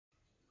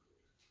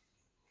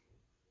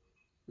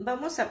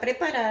Vamos a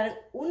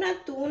preparar un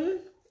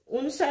atún,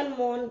 un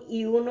salmón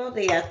y uno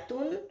de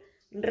atún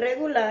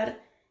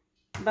regular.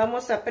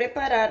 Vamos a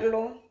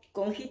prepararlo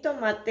con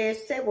jitomate,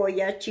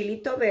 cebolla,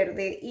 chilito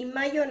verde y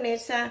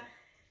mayonesa,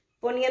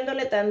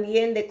 poniéndole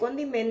también de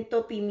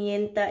condimento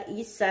pimienta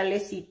y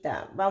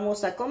salecita.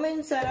 Vamos a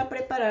comenzar a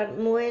preparar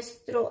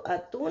nuestro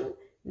atún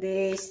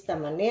de esta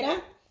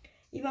manera.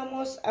 Y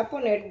vamos a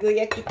poner, yo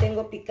ya aquí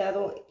tengo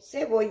picado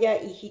cebolla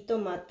y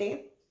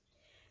jitomate.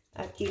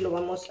 Aquí lo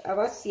vamos a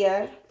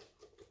vaciar.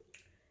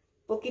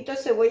 Poquito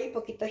cebolla y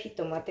poquito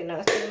jitomate,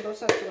 nada, son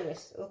 2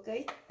 atunes, ¿ok?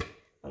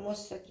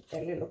 Vamos a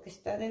quitarle lo que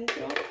está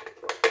dentro.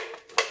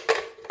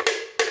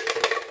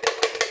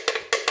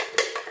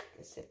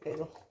 Que se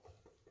pegó.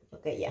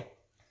 Ok, ya.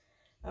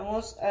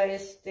 Vamos a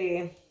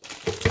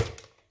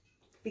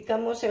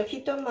picamos el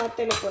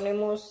jitomate, le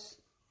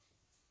ponemos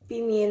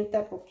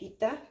pimienta,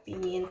 poquita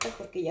pimienta,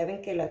 porque ya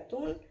ven que el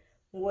atún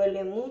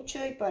huele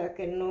mucho y para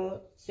que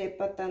no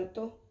sepa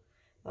tanto,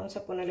 vamos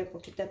a ponerle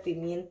poquita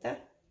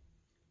pimienta.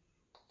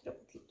 Otro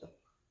poquito.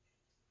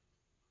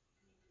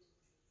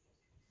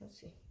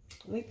 Así,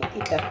 muy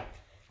poquita.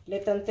 Le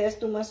tanteas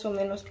tú más o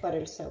menos para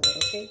el sabor,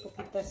 ¿ok?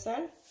 Poquita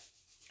sal.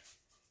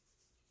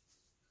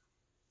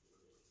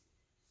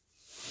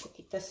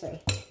 Poquita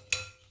sal.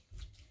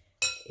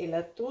 El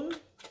atún.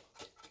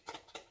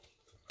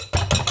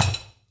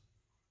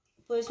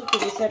 Puedes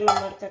utilizar la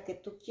marca que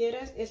tú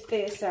quieras.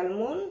 Este es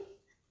salmón.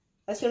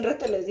 Hace un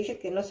rato les dije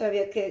que no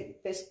sabía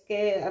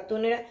qué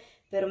atún era,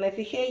 pero me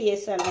fijé y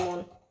es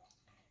salmón.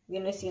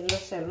 Viene siendo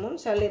salmón.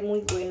 Sale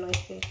muy bueno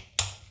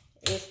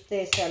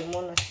este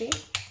salmón así.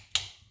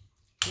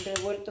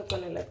 Revuelto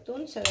con el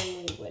atún, sale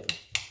muy bueno.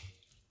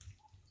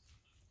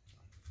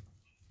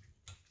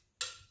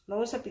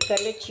 Vamos a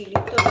picarle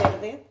chilito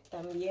verde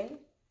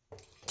también.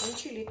 Un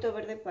chilito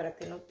verde para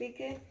que no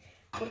pique,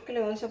 porque le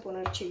vamos a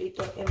poner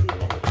chilito en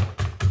vinagre.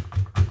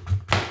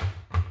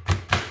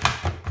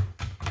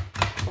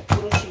 O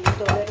puro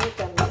chilito verde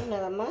también,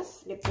 nada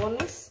más le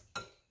pones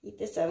y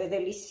te sabe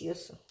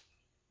delicioso.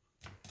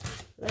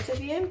 Lo hace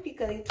bien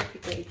picadito,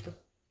 picadito.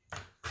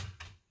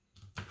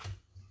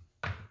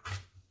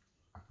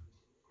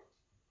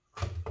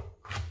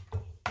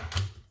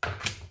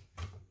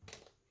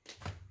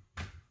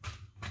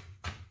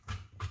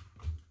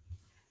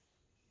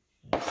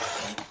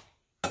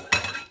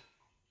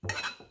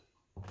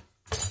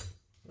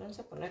 Vamos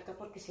a poner acá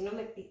porque si no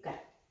me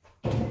pica.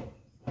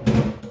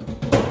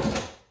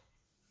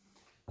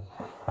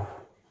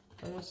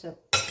 Vamos a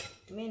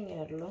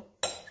menearlo.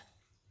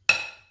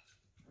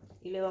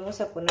 Y le vamos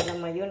a poner la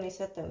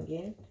mayonesa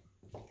también.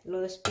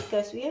 Lo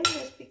despicas bien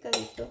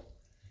despicadito.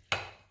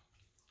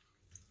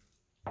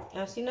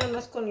 Así nada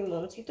más con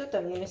limoncito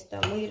también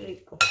está muy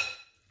rico.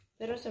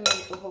 Pero se me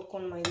antojó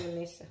con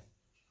mayonesa.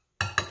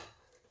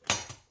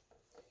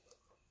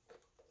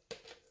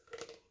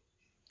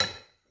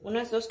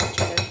 Unas 2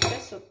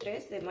 cucharaditas o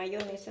 3 de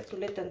mayonesa. Tú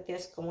le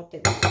tanteas como te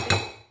guste.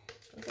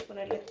 Vamos a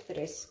ponerle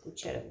 3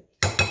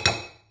 cucharaditas.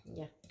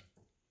 Ya.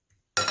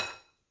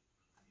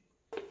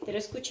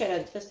 3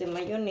 cucharaditas de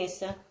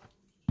mayonesa.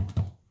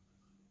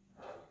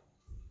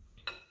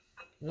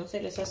 ¿No se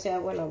les hace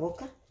agua a la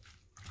boca?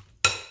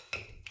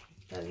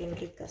 Está bien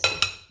rica así.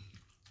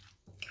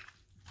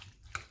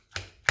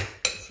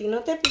 Si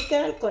no te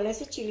pica, con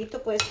ese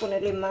chilito puedes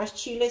ponerle más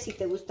chile si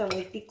te gusta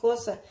muy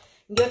picosa.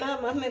 Yo nada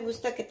más me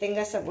gusta que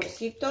tenga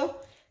saborcito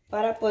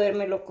para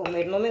podérmelo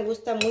comer. No me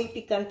gusta muy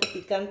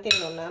picante,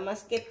 no. Nada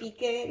más que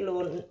pique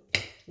lo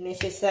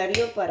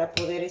necesario para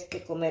poder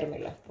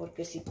comérmela.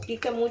 Porque si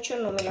pica mucho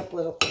no me la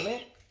puedo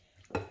comer.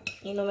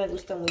 Y no me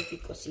gusta muy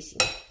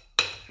picosísima.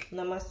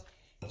 Nada más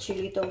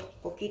chilito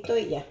poquito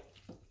y ya.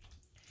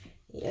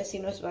 Y así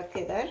nos va a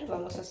quedar.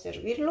 Vamos a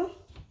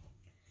servirlo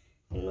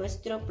en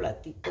nuestro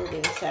platito de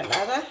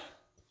ensalada.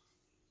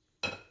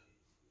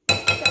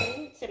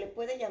 También se le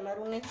puede llamar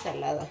una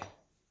ensalada.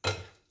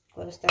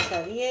 Cuando estás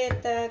a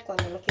dieta,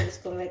 cuando no quieres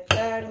comer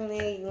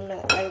carne y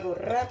algo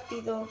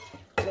rápido,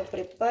 lo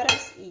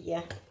preparas y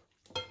ya.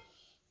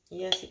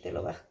 Y así te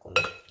lo vas a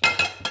comer.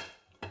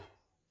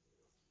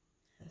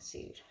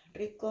 Así,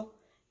 rico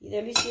y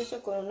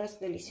delicioso con unas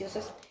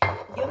deliciosas.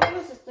 Yo me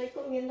los estoy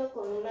comiendo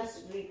con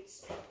unas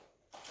Ritz,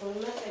 con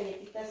unas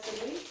galletitas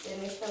Ritz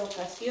en esta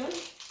ocasión,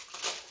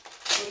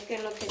 porque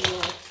no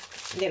tenía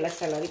de las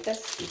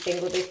saladitas y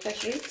tengo de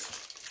estas Ritz,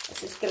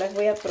 así es que las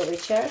voy a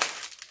aprovechar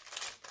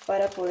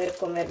para poder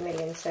comerme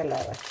la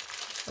ensalada.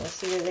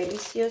 Así de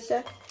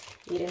deliciosa,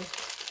 miren,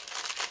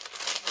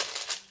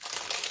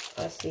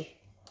 así.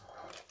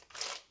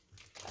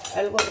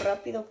 Algo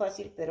rápido,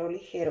 fácil, pero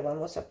ligero.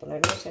 Vamos a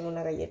ponernos en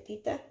una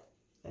galletita,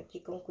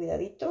 aquí con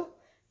cuidadito,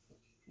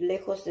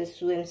 lejos de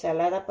su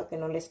ensalada para que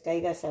no les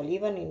caiga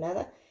saliva ni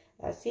nada.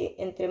 Así,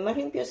 entre más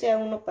limpio sea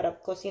uno para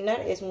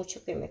cocinar, es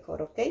mucho que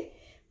mejor, ¿ok?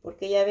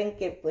 Porque ya ven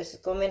que pues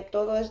comen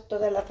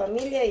toda la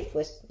familia y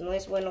pues no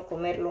es bueno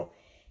comerlo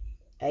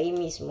ahí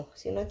mismo,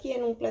 sino aquí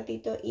en un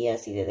platito y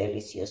así de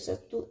deliciosa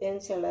tu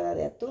ensalada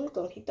de atún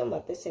con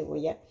jitomate,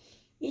 cebolla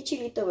y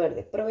chilito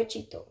verde.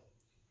 Provechito.